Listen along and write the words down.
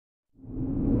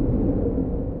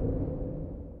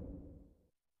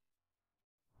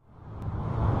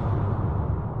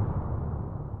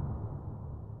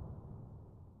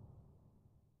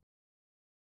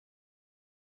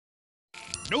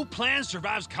No plan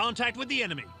survives contact with the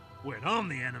enemy. When I'm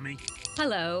the enemy.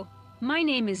 Hello, my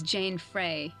name is Jane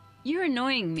Frey. You're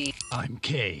annoying me. I'm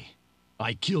Kay.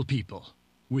 I kill people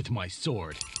with my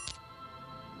sword.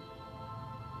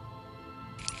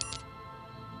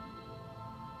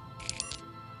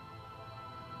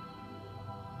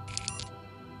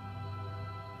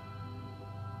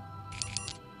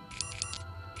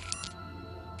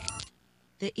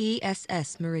 The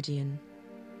ESS Meridian,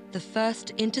 the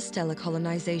first interstellar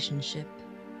colonization ship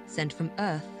sent from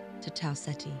Earth to Tau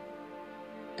Ceti.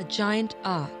 A giant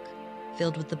ark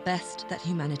filled with the best that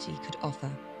humanity could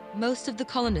offer. Most of the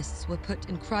colonists were put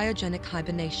in cryogenic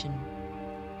hibernation.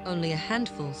 Only a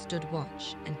handful stood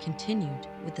watch and continued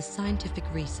with the scientific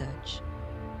research.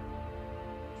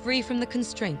 Free from the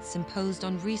constraints imposed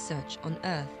on research on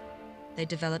Earth, they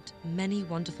developed many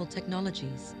wonderful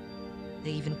technologies.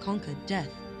 They even conquered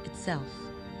death itself.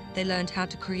 They learned how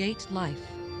to create life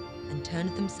and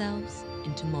turned themselves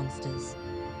into monsters.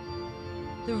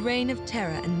 The reign of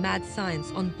terror and mad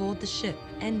science on board the ship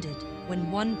ended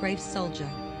when one brave soldier,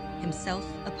 himself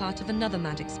a part of another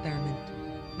mad experiment,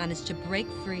 managed to break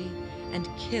free and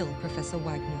kill Professor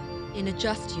Wagner. In a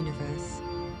just universe,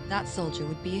 that soldier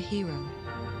would be a hero.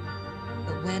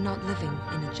 But we're not living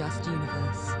in a just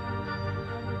universe.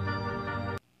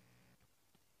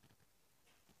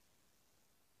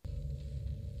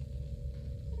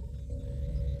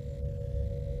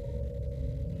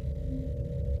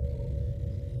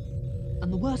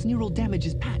 And the worst neural damage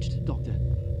is patched, Doctor.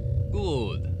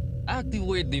 Good.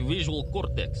 Activate the visual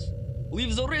cortex.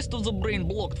 Leave the rest of the brain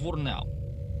blocked for now.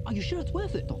 Are you sure it's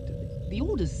worth it, Doctor? The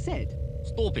orders said...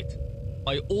 Stop it.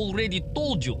 I already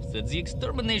told you that the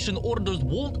extermination orders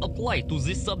won't apply to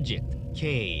this subject.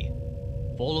 K.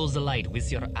 Follow the light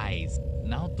with your eyes.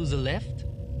 Now to the left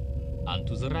and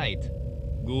to the right.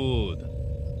 Good.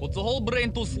 Put the whole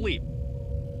brain to sleep.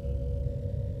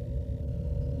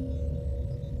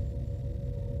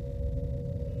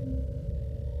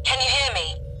 Can you hear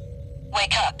me?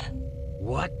 Wake up.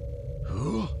 What?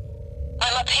 Who?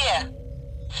 I'm up here.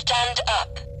 Stand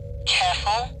up.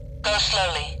 Careful. Go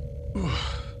slowly.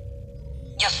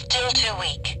 You're still too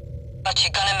weak, but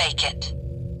you're gonna make it.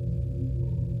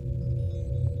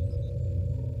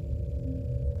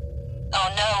 Oh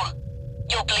no.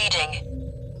 You're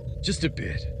bleeding. Just a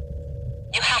bit.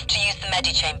 You have to use the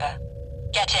medichamber.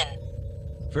 Get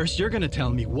in. First, you're gonna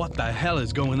tell me what the hell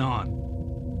is going on.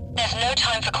 There's no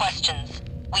time for questions.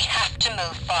 We have to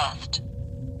move fast.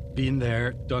 Been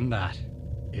there, done that.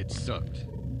 It sucked.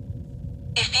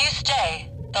 If you stay,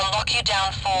 they'll lock you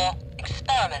down for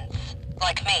experiments,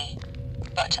 like me.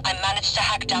 But I managed to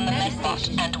hack down the medbot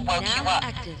and woke you up.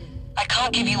 I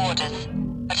can't give you orders,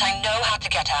 but I know how to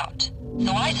get out.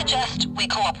 So I suggest we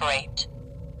cooperate.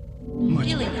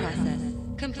 Healing process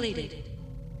completed.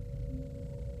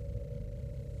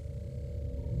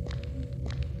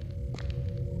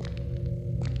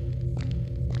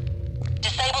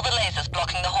 Disable the lasers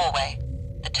blocking the hallway.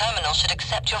 The terminal should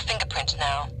accept your fingerprint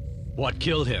now. What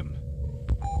killed him?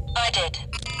 I did.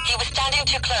 He was standing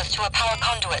too close to a power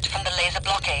conduit from the laser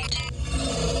blockade.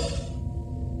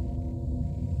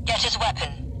 Get his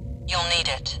weapon. You'll need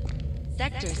it.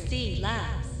 Sector C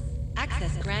Labs.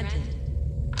 Access granted.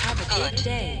 Have a good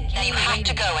day. Now you have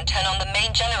to go and turn on the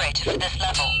main generator for this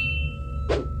level.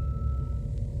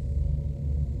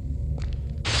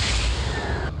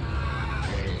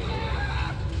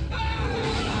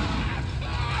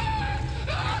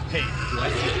 Hey, do I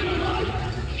see it?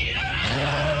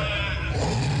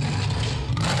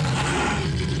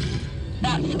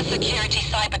 That's a security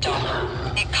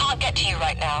cyberdome. It can't get to you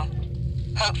right now.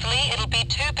 Hopefully, it'll be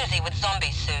too busy with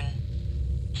zombies soon.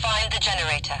 Find the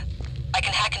generator. I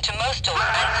can hack into most doors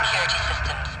and security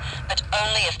systems, but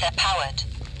only if they're powered.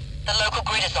 The local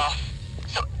grid is off,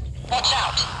 so watch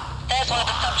out. There's one of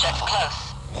the subjects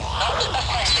close. Not a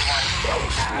friendly one.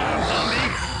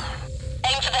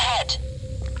 Aim for the head.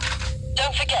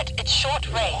 Don't forget, it's short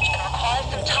range and requires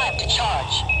some time to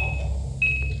charge.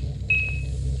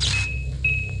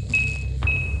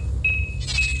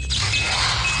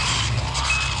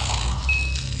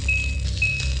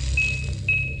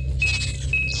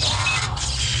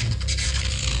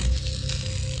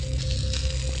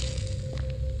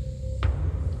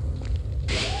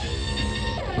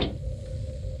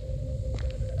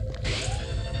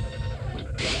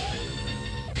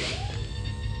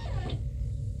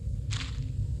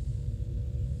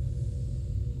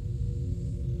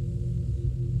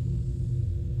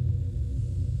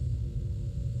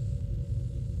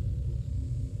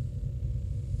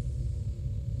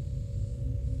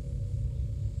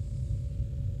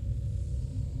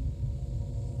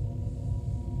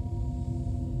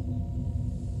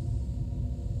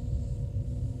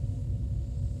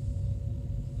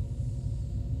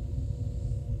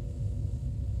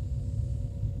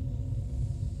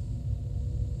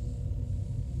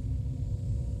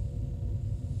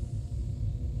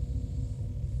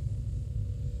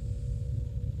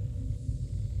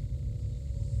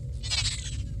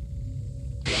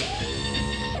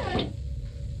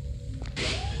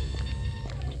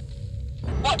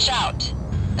 Watch out.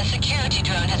 A security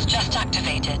drone has just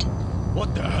activated.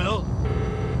 What the hell?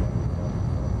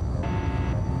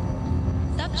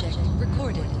 Subject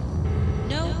recorded.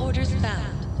 No orders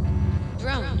found.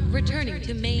 Drone returning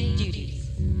to main duties.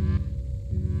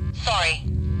 Sorry,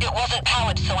 it wasn't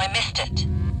powered, so I missed it.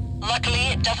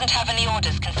 Luckily, it doesn't have any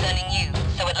orders concerning you,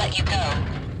 so it let you go.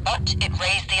 But it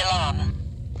raised the alarm.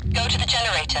 Go to the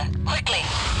generator, quickly!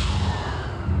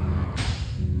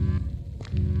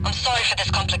 I'm sorry for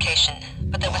this complication,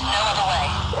 but there was no other way.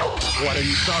 What are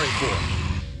you sorry for?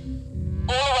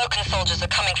 All awoken soldiers are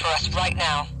coming for us right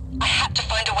now. I had to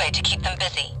find a way to keep them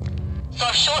busy. So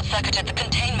I've short-circuited the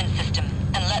containment system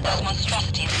and let those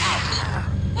monstrosities out.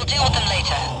 We'll deal with them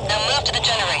later. Now move to the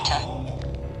generator.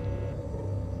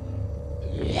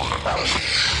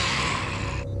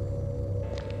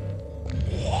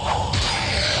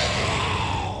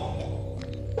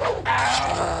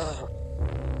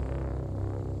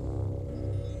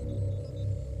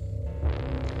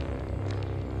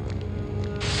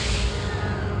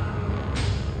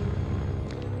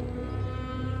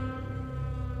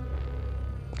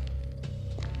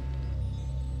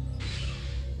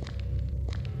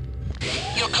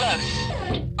 You're close.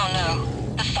 Oh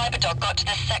no, the Cyberdog got to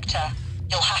this sector.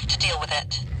 You'll have to deal with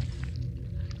it.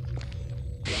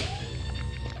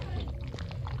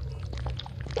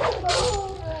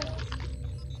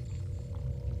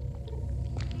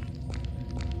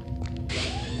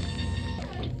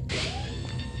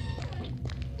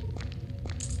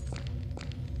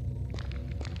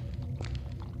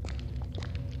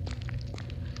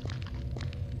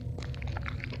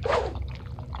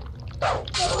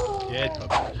 Good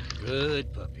puppy.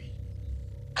 Good puppy.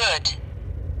 Good.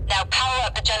 Now power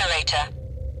up the generator.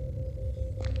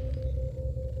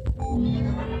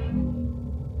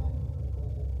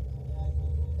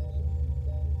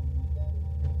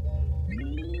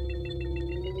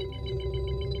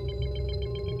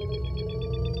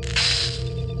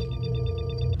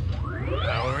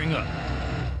 Powering up.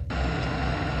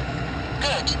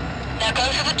 Good. Now go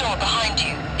through the door behind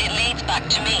you. It leads back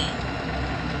to me.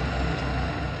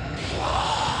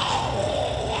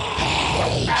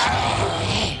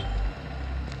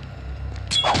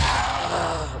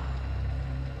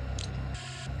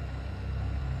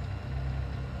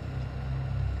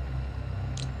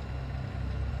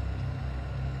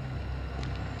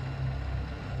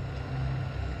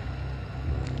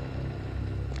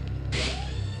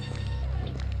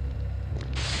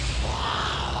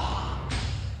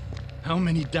 How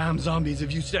many damn zombies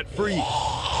have you set free? A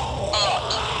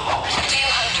lot. A few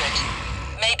hundred.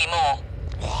 Maybe more.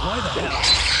 Why the hell?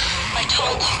 I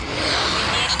told you.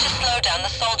 We need to slow down the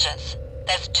soldiers.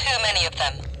 There's too many of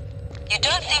them. You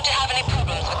don't seem to have any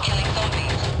problems with killing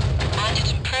zombies. And it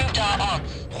improved our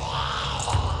odds.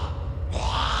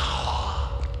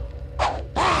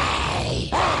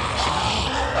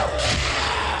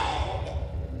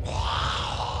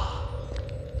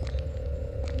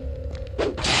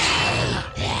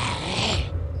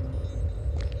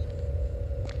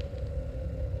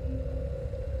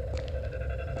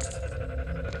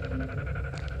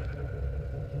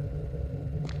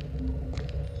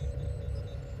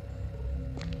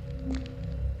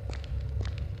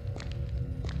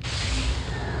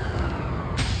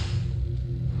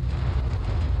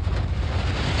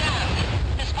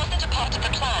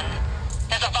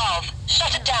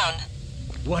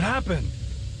 What happened?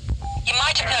 You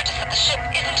might have noticed that the ship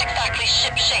isn't exactly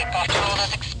ship-shape after all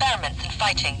those experiments and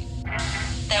fighting.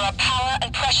 There are power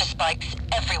and pressure spikes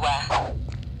everywhere.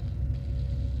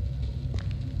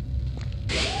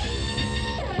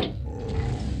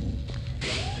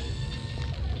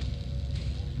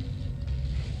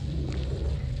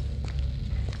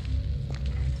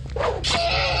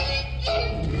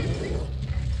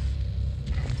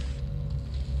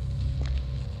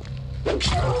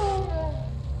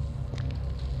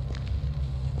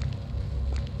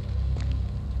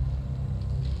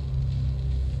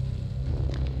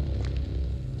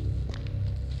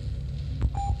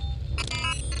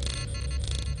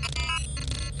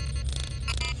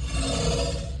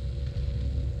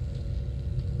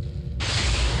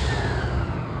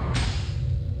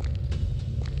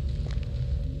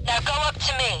 Now go up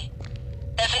to me.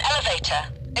 There's an elevator.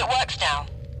 It works now.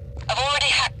 I've already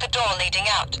hacked the door leading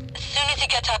out. As soon as you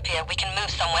get up here, we can move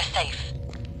somewhere safe.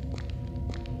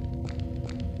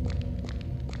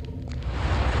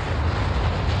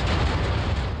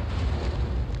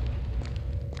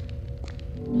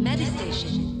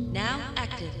 Medistation now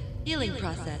active. Healing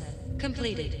process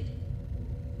completed.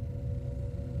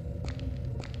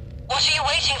 What are you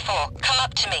waiting for? Come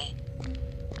up to me.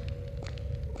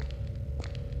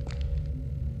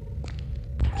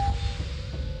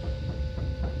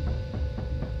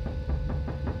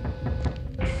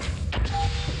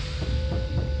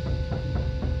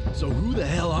 Who the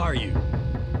hell are you?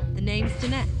 The name's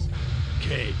Danette.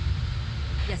 Kay,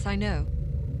 Yes, I know.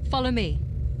 Follow me.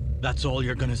 that's all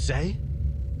you're gonna say?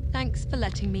 Thanks for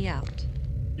letting me out.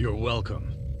 You're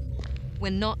welcome. We're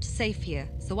not safe here,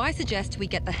 so I suggest we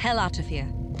get the hell out of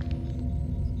here.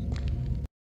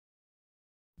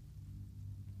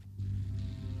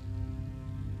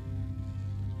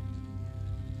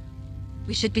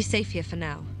 We should be safe here for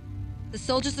now. The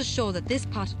soldiers are sure that this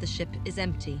part of the ship is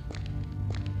empty.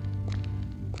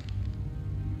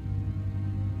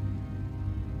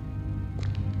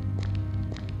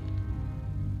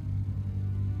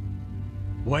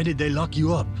 Why did they lock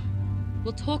you up?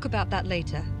 We'll talk about that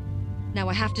later. Now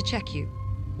I have to check you.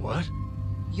 What?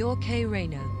 You're Kay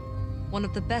Rayner, one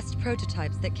of the best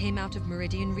prototypes that came out of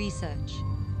Meridian research.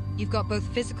 You've got both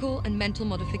physical and mental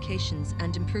modifications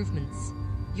and improvements.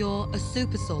 You're a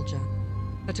super soldier.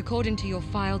 But according to your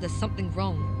file, there's something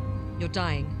wrong. You're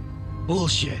dying.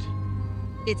 Bullshit.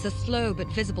 It's a slow but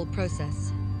visible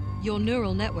process. Your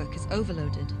neural network is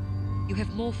overloaded. You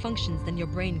have more functions than your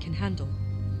brain can handle.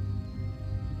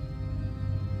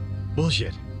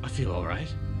 Bullshit. I feel alright.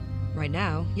 Right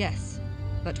now, yes.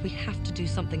 But we have to do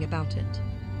something about it.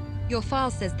 Your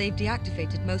file says they've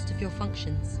deactivated most of your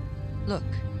functions. Look.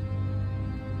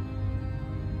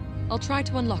 I'll try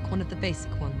to unlock one of the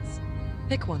basic ones.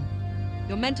 Pick one.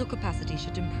 Your mental capacity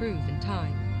should improve in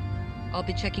time. I'll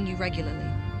be checking you regularly.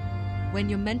 When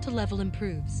your mental level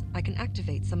improves, I can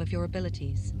activate some of your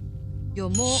abilities. You're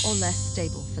more or less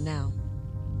stable for now.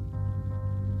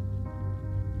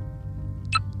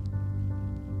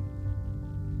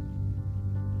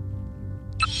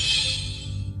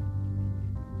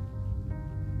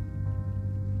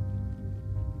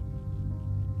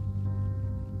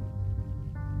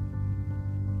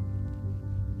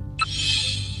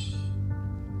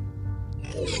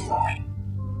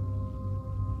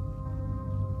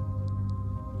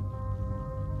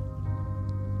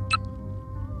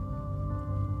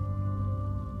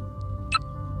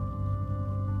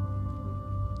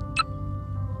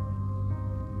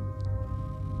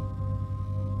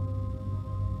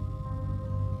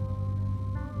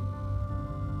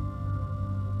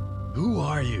 Who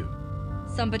are you?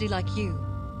 Somebody like you.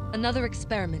 Another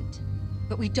experiment.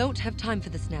 But we don't have time for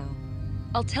this now.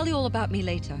 I'll tell you all about me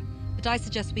later, but I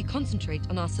suggest we concentrate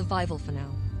on our survival for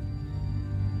now.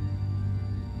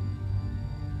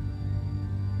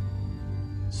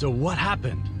 So what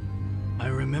happened? I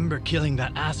remember killing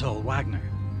that asshole Wagner.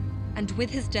 And with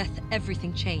his death,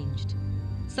 everything changed.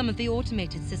 Some of the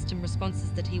automated system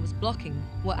responses that he was blocking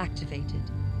were activated.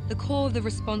 The core of the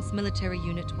response military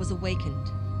unit was awakened.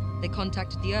 They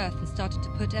contacted the Earth and started to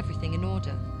put everything in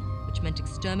order, which meant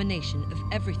extermination of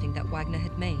everything that Wagner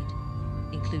had made,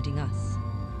 including us.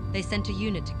 They sent a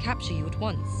unit to capture you at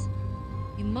once.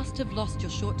 You must have lost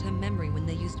your short-term memory when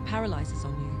they used paralyzers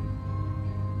on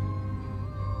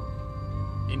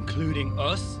you. Including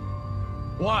us?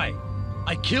 Why?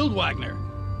 I killed Wagner!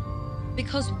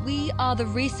 Because we are the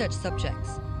research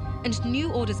subjects, and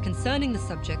new orders concerning the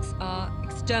subjects are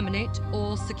exterminate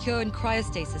or secure in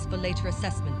cryostasis for later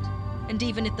assessment. And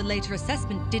even if the later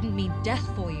assessment didn't mean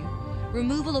death for you,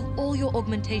 removal of all your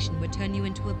augmentation would turn you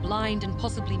into a blind and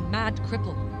possibly mad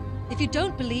cripple. If you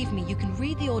don't believe me, you can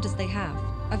read the orders they have.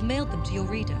 I've mailed them to your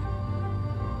reader.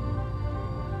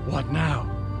 What now?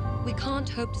 We can't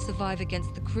hope to survive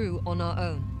against the crew on our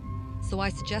own, so I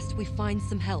suggest we find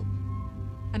some help.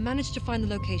 I managed to find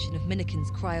the location of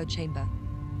Minikin's cryo chamber.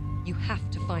 You have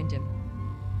to find him.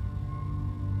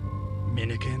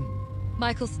 Minikin?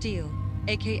 Michael Steele,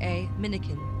 aka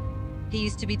Minikin. He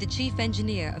used to be the chief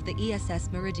engineer of the ESS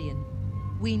Meridian.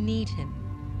 We need him.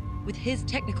 With his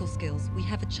technical skills, we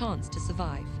have a chance to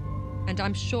survive. And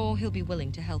I'm sure he'll be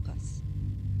willing to help us.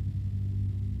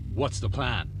 What's the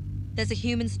plan? There's a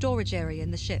human storage area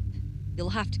in the ship. You'll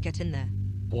have to get in there.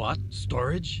 What?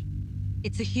 Storage?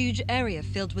 It's a huge area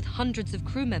filled with hundreds of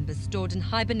crew members stored in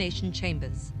hibernation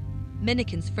chambers.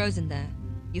 Minikin's frozen there.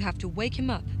 You have to wake him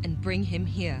up and bring him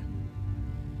here.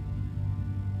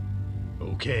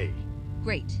 Okay.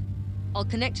 Great. I'll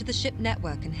connect to the ship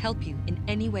network and help you in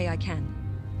any way I can.